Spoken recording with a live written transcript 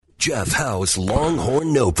Jeff Howe's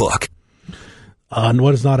Longhorn Notebook. And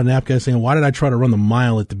what is not a nap guy saying, why did I try to run the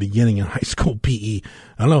mile at the beginning in high school PE?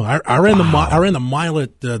 I don't know. I ran the mile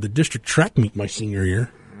at the district track meet my senior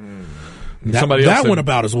year. That went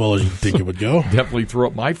about as well as you'd think it would go. Definitely threw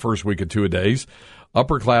up my first week of two-a-days.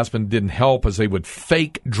 Upperclassmen didn't help as they would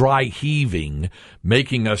fake dry heaving,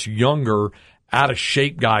 making us younger,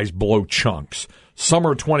 out-of-shape guys blow chunks.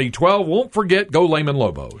 Summer 2012, won't forget, go Lehman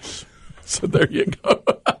Lobos. So there you go.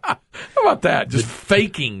 How about that? Just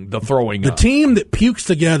faking the throwing up. The team that pukes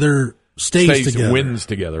together stays together. Wins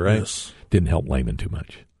together, right? Yes. Didn't help Lehman too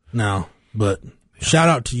much. No, but shout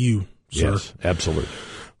out to you, sir. Yes, absolutely.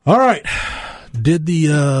 All right. Did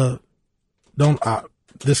the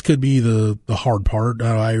this could be the hard part.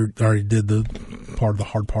 I already did the part of the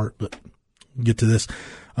hard part, but we'll get to this.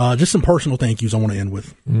 Just some personal thank yous I want to end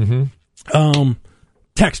with. Mm-hmm.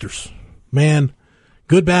 Texters, man,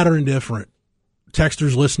 good, bad, or indifferent.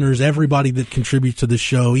 Texters, listeners, everybody that contributes to this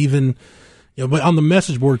show, even on the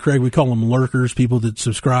message board, Craig, we call them lurkers, people that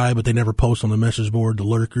subscribe, but they never post on the message board, the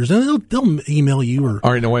lurkers, and they'll email you.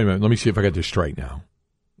 All right, now, wait a minute. Let me see if I got this straight now.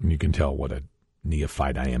 And you can tell what a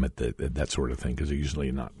neophyte I am at that sort of thing, because I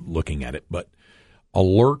usually not looking at it. But a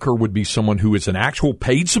lurker would be someone who is an actual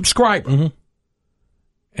paid subscriber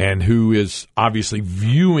and who is obviously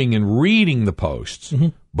viewing and reading the posts,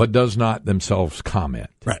 but does not themselves comment.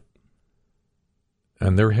 Right.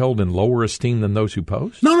 And they're held in lower esteem than those who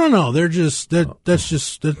post? No. They're just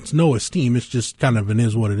that's no esteem. It's just kind of an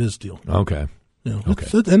is what it is deal. Okay.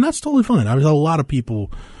 And that's totally fine. I mean, a lot of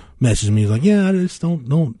people message me like, yeah, I just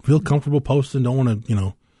don't feel comfortable posting. Don't want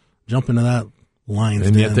to, jump into that lion's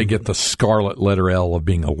den. And yet den. they get the scarlet letter L of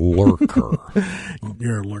being a lurker.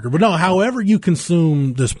 You're a lurker. But no, however you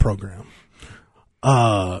consume this program,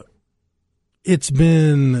 it's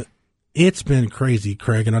been crazy,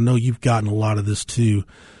 Craig, and I know you've gotten a lot of this too.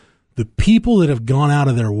 The people that have gone out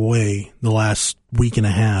of their way the last week and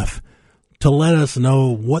a half to let us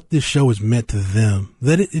know what this show has meant to them,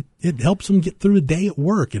 that it helps them get through a day at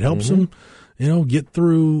work. It helps them, get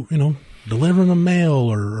through, delivering a mail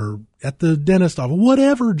or at the dentist office,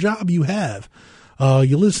 whatever job you have.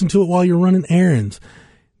 You listen to it while you're running errands.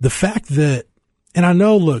 The fact that, and I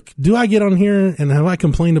know, look, do I get on here and have I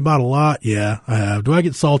complained about a lot? Yeah, I have. Do I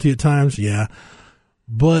get salty at times? Yeah.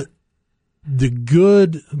 But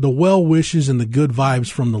the well wishes and the good vibes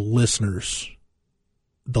from the listeners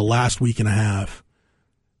the last week and a half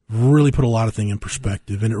really put a lot of things in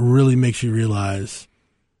perspective, and it really makes you realize,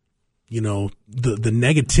 the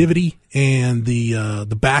negativity and the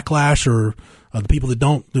backlash or the people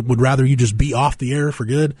that would rather you just be off the air for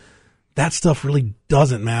good. That stuff really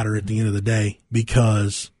doesn't matter at the end of the day,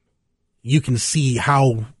 because you can see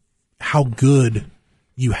how good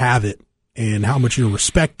you have it and how much you're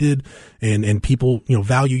respected and people,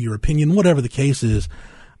 value your opinion, whatever the case is.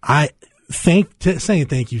 Saying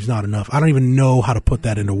thank you is not enough. I don't even know how to put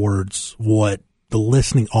that into words, what the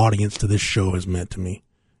listening audience to this show has meant to me.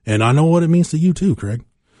 And I know what it means to you too, Craig.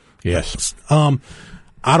 Yes. I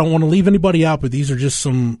don't want to leave anybody out, but these are just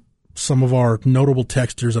some of our notable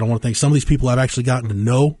texters that I want to thank. Some of these people I've actually gotten to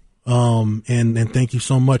know. And thank you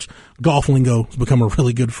so much. Golf Lingo has become a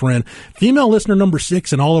really good friend. Female listener number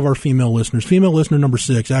 6 and all of our female listeners. Female listener number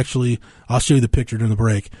 6, actually, I'll show you the picture during the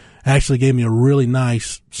break, actually gave me a really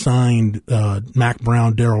nice signed, Mac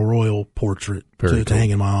Brown, Darryl Royal portrait to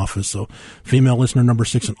hang in my office. So female listener number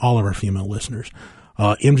 6 and all of our female listeners.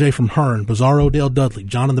 MJ from Hearn, Bizarro Dale Dudley,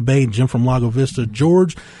 John in the Bay, Jim from Lago Vista,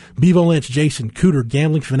 George, Bevo Lynch, Jason, Cooter,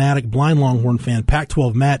 Gambling Fanatic, Blind Longhorn Fan,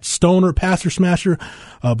 Pac-12 Matt, Stoner, Pastor Smasher,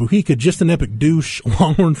 Buhika, Just an Epic Douche,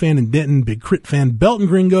 Longhorn Fan in Denton, Big Crit Fan, Belton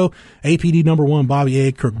Gringo, APD number 1, Bobby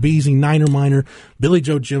A, Kirk Beasy, Niner Miner, Billy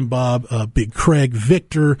Joe, Jim Bob, Big Craig,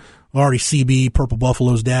 Victor, already CB, Purple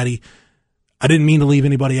Buffalo's daddy. I didn't mean to leave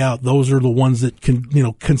anybody out. Those are the ones that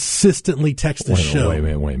consistently text the show. Wait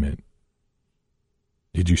a minute.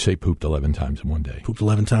 Did you say pooped 11 times in one day? Pooped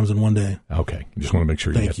 11 times in one day. Okay. Just want to make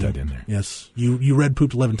sure you get that in there. Yes. You read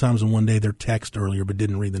pooped 11 times in one day, their text earlier, but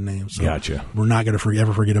didn't read the name. So gotcha. We're not going to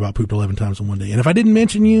ever forget about pooped 11 times in one day. And if I didn't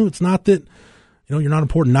mention you, it's not that, you're not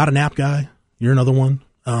important. Not a nap guy. You're another one.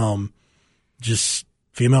 Just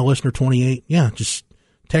female listener 28. Yeah. Just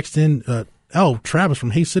text in, Travis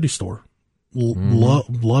from Hay City Store.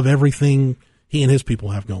 Love everything he and his people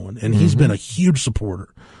have going. And he's been a huge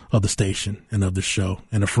supporter of the station and of the show,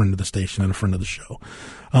 and a friend of the station and a friend of the show.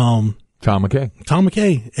 Tom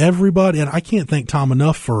McKay, everybody. And I can't thank Tom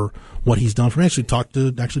enough for what he's done for me. I actually talked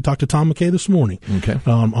to Tom McKay this morning. Okay.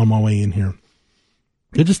 On my way in here.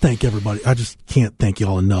 I just thank everybody. I just can't thank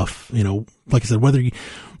y'all enough. Like I said, whether you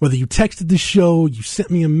texted the show, you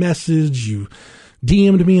sent me a message, you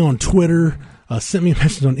DM'd me on Twitter, sent me a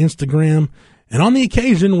message on Instagram, and on the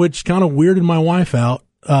occasion, which kind of weirded my wife out,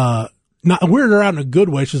 not weirded her out in a good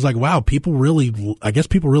way. She's like, wow, I guess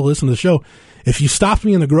people really listen to the show. If you stopped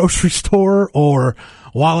me in the grocery store or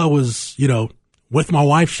while I was, with my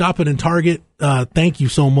wife shopping in Target, thank you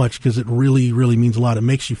so much, because it really, really means a lot. It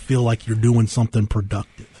makes you feel like you're doing something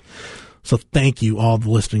productive. So thank you, all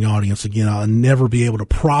the listening audience. Again, I'll never be able to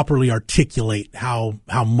properly articulate how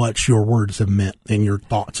much your words have meant, and your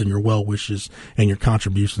thoughts and your well wishes and your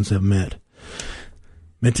contributions have meant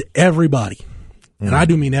to everybody. And I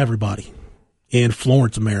do mean everybody in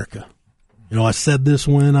Florence, America. I said this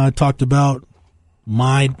when I talked about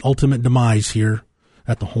my ultimate demise here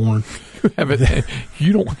at the Horn.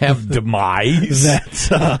 You don't have demise.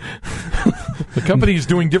 The company's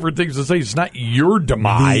doing different things to say it's not your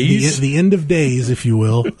demise. The end of days, if you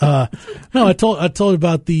will. No, I told you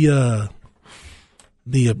about the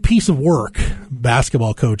piece of work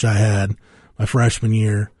basketball coach I had my freshman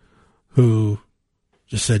year, who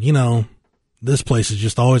just said, this place is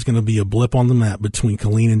just always going to be a blip on the map between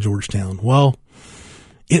Killeen and Georgetown. Well,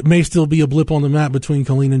 it may still be a blip on the map between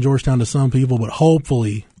Killeen and Georgetown to some people, but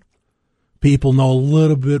hopefully people know a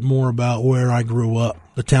little bit more about where I grew up,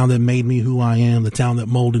 the town that made me who I am, the town that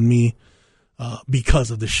molded me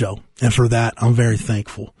because of the show. And for that, I'm very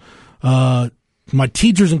thankful. My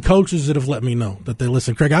teachers and coaches that have let me know that they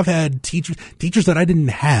listen. Craig, I've had teachers that I didn't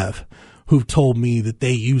have who've told me that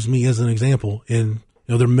they use me as an example in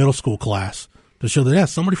their middle school class to show that,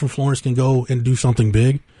 somebody from Florence can go and do something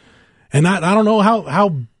big. And I don't know how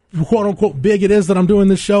quote unquote big it is that I'm doing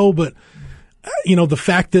this show, but the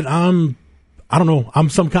fact that I'm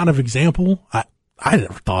some kind of example. I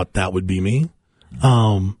never thought that would be me.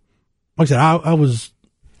 Like I said,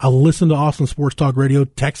 I listened to Austin Sports Talk Radio.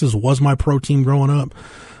 Texas was my pro team growing up.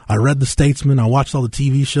 I read The Statesman. I watched all the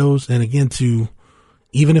TV shows. And again,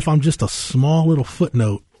 even if I'm just a small little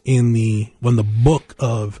footnote when the book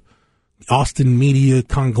of Austin media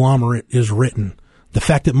conglomerate is written, the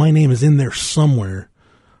fact that my name is in there somewhere,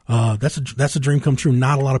 that's a dream come true.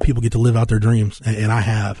 Not a lot of people get to live out their dreams, and I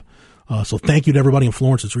have. So thank you to everybody in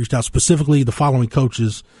Florence that's reached out, specifically the following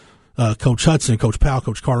coaches: Coach Hudson, Coach Powell,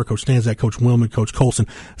 Coach Carter, Coach Stanzak, Coach Willman, Coach Colson.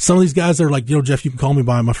 Some of these guys are like, Jeff, you can call me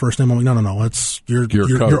by my first name. I'm like, no,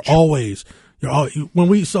 you're always when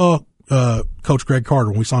we saw Coach Greg Carter,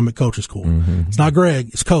 when we saw him at coach's school. Mm-hmm. It's not Greg,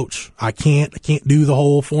 it's Coach. I can't do the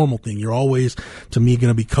whole formal thing. You're always, to me, going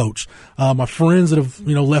to be Coach. My friends that have,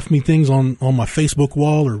 left me things on my Facebook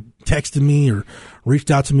wall or texted me or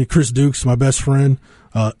reached out to me. Chris Dukes, my best friend.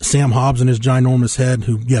 Sam Hobbs and his ginormous head,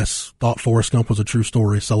 who, yes, thought Forrest Gump was a true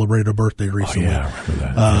story, celebrated a birthday recently. Oh, yeah, I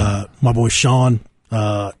remember that. My boy Sean,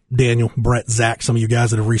 Daniel, Brett, Zach, some of you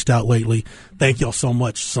guys that have reached out lately. Thank y'all so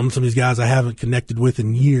much. Some of these guys I haven't connected with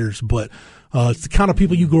in years, but it's the kind of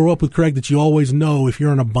people you grow up with, Craig, that you always know if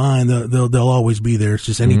you're in a bind, they'll always be there. It's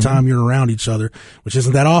just anytime you're around each other, which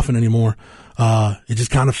isn't that often anymore, it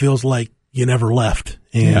just kind of feels like you never left.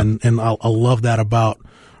 And I love that about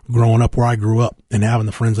growing up where I grew up and having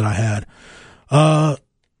the friends that I had. I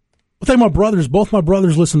think my brothers, both my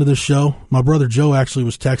brothers listen to this show. My brother Joe actually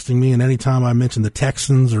was texting me, and anytime I mention the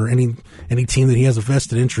Texans or any team that he has a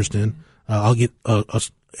vested interest in, I'll get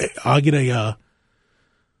a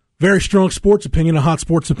very strong sports opinion, a hot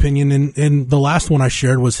sports opinion. And the last one I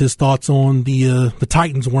shared was his thoughts on the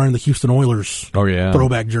Titans wearing the Houston Oilers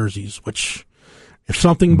throwback jerseys, which, if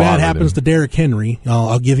something bad happens to Derrick Henry,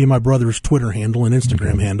 I'll give you my brother's Twitter handle and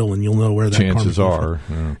Instagram handle, and you'll know where that chances are.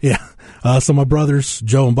 Yeah. So my brothers,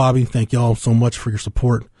 Joe and Bobby, thank y'all so much for your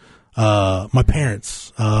support. My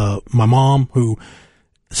parents, my mom, who,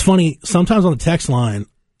 it's funny, sometimes on the text line,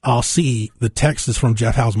 I'll see the text is from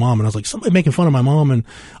Jeff Howe's mom, and I was like, somebody making fun of my mom, and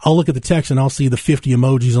I'll look at the text and I'll see the 50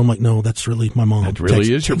 emojis. I'm like, no, that's really my mom. That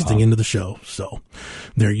really is your texting mom. Into the show. So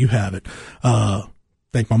there you have it.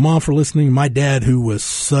 Thank my mom for listening. My dad, who was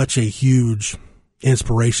such a huge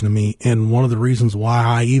inspiration to me, and one of the reasons why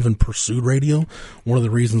I even pursued radio, one of the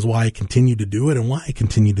reasons why I continued to do it and why I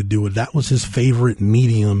continued to do it, that was his favorite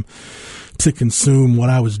medium to consume what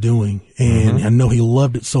I was doing. And I know he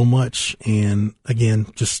loved it so much. And again,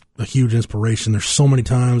 just a huge inspiration. There's so many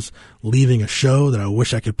times leaving a show that I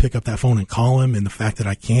wish I could pick up that phone and call him, and the fact that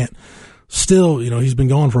I can't. Still, he's been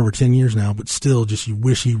gone for over 10 years now, but still just you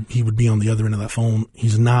wish he would be on the other end of that phone.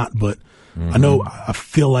 He's not, but I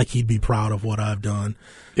feel like he'd be proud of what I've done.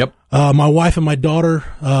 Yep. My wife and my daughter,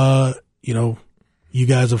 you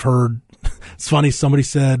guys have heard, it's funny, somebody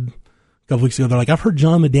said, couple weeks ago. They're like, I've heard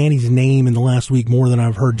John Medani's name in the last week more than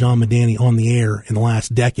I've heard John Medani on the air in the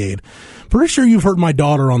last decade. Pretty sure you've heard my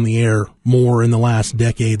daughter on the air more in the last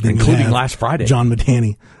decade than including you have last Friday. John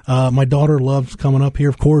Medani. My daughter loves coming up here.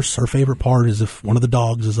 Of course, her favorite part is if one of the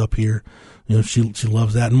dogs is up here. You know, she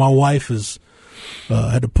loves that. And my wife has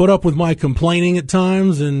had to put up with my complaining at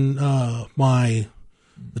times and the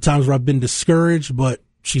times where I've been discouraged, but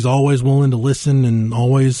she's always willing to listen and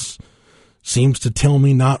always seems to tell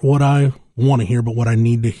me not what I want to hear, but what I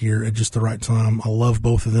need to hear at just the right time. I love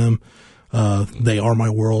both of them. They are my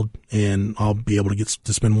world, and I'll be able to get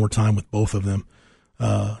to spend more time with both of them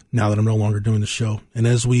now that I'm no longer doing the show. And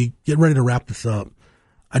as we get ready to wrap this up,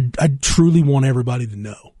 I truly want everybody to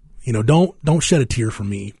know, you know, don't shed a tear for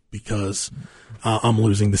me because I'm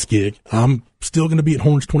losing this gig. I'm still going to be at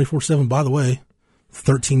Horns 24/7, by the way.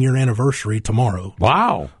 13-year anniversary tomorrow.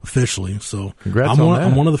 Wow. Officially. So congrats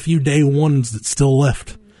I'm one of the few day ones that's still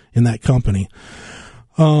left in that company.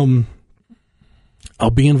 I'll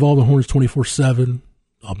be involved in Horns 24/7.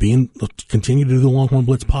 I'll continue to do the Longhorn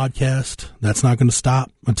Blitz podcast. That's not going to stop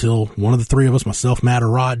until one of the three of us, myself, Matt, or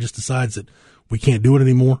Rod, just decides that we can't do it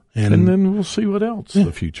anymore. And then we'll see what else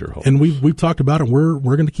the future holds. And we've talked about it. We're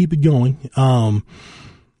going to keep it going. I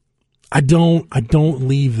don't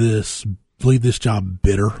leave this job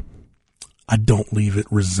bitter. I don't leave it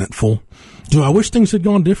resentful. Do I wish things had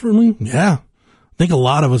gone differently? Yeah. I think a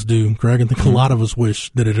lot of us do, Craig. I think a lot of us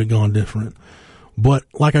wish that it had gone different. But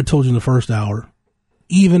like I told you in the first hour,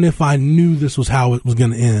 even if I knew this was how it was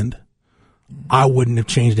going to end, I wouldn't have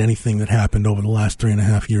changed anything that happened over the last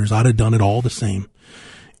 3.5 years. I'd have done it all the same.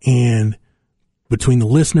 And between the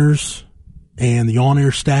listeners and the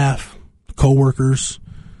on-air staff, the coworkers,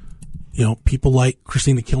 you know, people like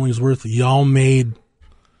Christina Killingsworth, y'all made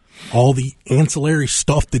all the ancillary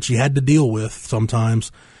stuff that you had to deal with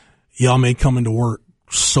sometimes. Y'all made coming to work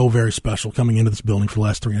so very special, coming into this building for the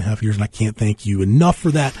last 3.5 years, and I can't thank you enough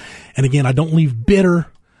for that. And again, I don't leave bitter.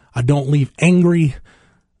 I don't leave angry.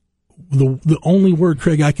 The only word,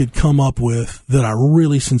 Craig, I could come up with that I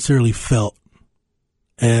really sincerely felt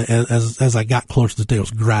as I got closer to this day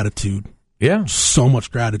was gratitude. Yeah. So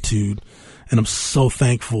much gratitude. And I'm so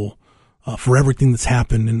thankful for everything that's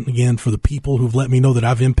happened. And again, for the people who've let me know that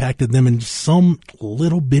I've impacted them in some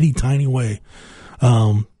little bitty tiny way.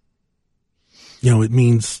 You know, it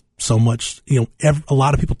means so much. You know, a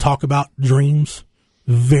lot of people talk about dreams.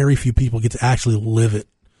 Very few people get to actually live it.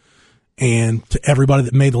 And to everybody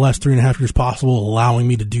that made the last 3.5 years possible, allowing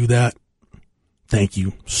me to do that, thank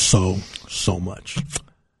you so much.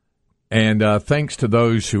 And thanks to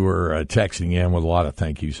those who are texting in with a lot of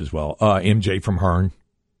thank yous as well. MJ from Hearn.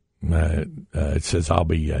 It says, I'll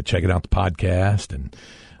be checking out the podcast, and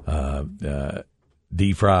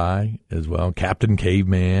D-Fry as well. Captain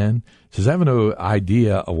Caveman says, I have no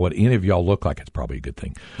idea of what any of y'all look like. It's probably a good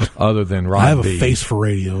thing, other than Rod I have B. a face for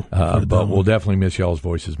radio. But we'll definitely miss y'all's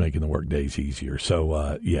voices, making the work days easier.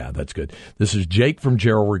 So, yeah, that's good. This is Jake from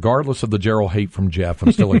Gerald. Regardless of the Gerald hate from Jeff,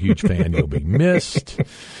 I'm still a huge fan. You'll be missed.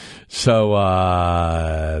 So,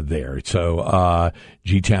 there. So,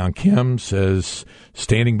 G-Town Kim says,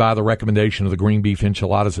 standing by the recommendation of the green beef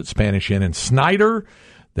enchiladas at Spanish Inn and Snyder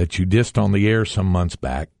that you dissed on the air some months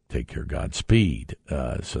back. Take care, Godspeed.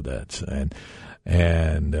 So that's,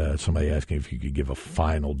 and somebody asking if you could give a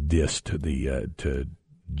final diss to to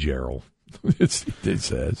Gerald. It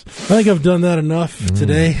says. I think I've done that enough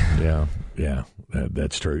today. Yeah,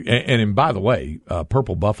 that's true. And by the way,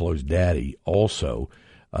 Purple Buffalo's daddy also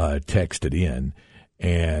texted in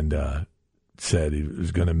and said he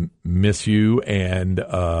was going to miss you and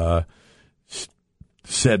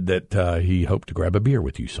said that he hoped to grab a beer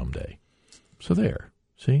with you someday. So there.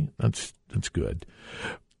 See, that's good.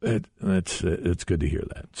 It's good to hear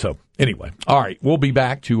that. So anyway, all right, we'll be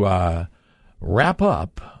back to wrap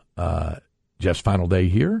up Jeff's final day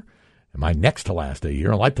here and my next to last day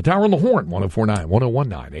here. I Light the Tower on the Horn, 104.9,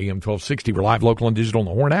 101.9, AM 1260. We're live, local, and digital on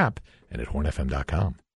the Horn app and at hornfm.com.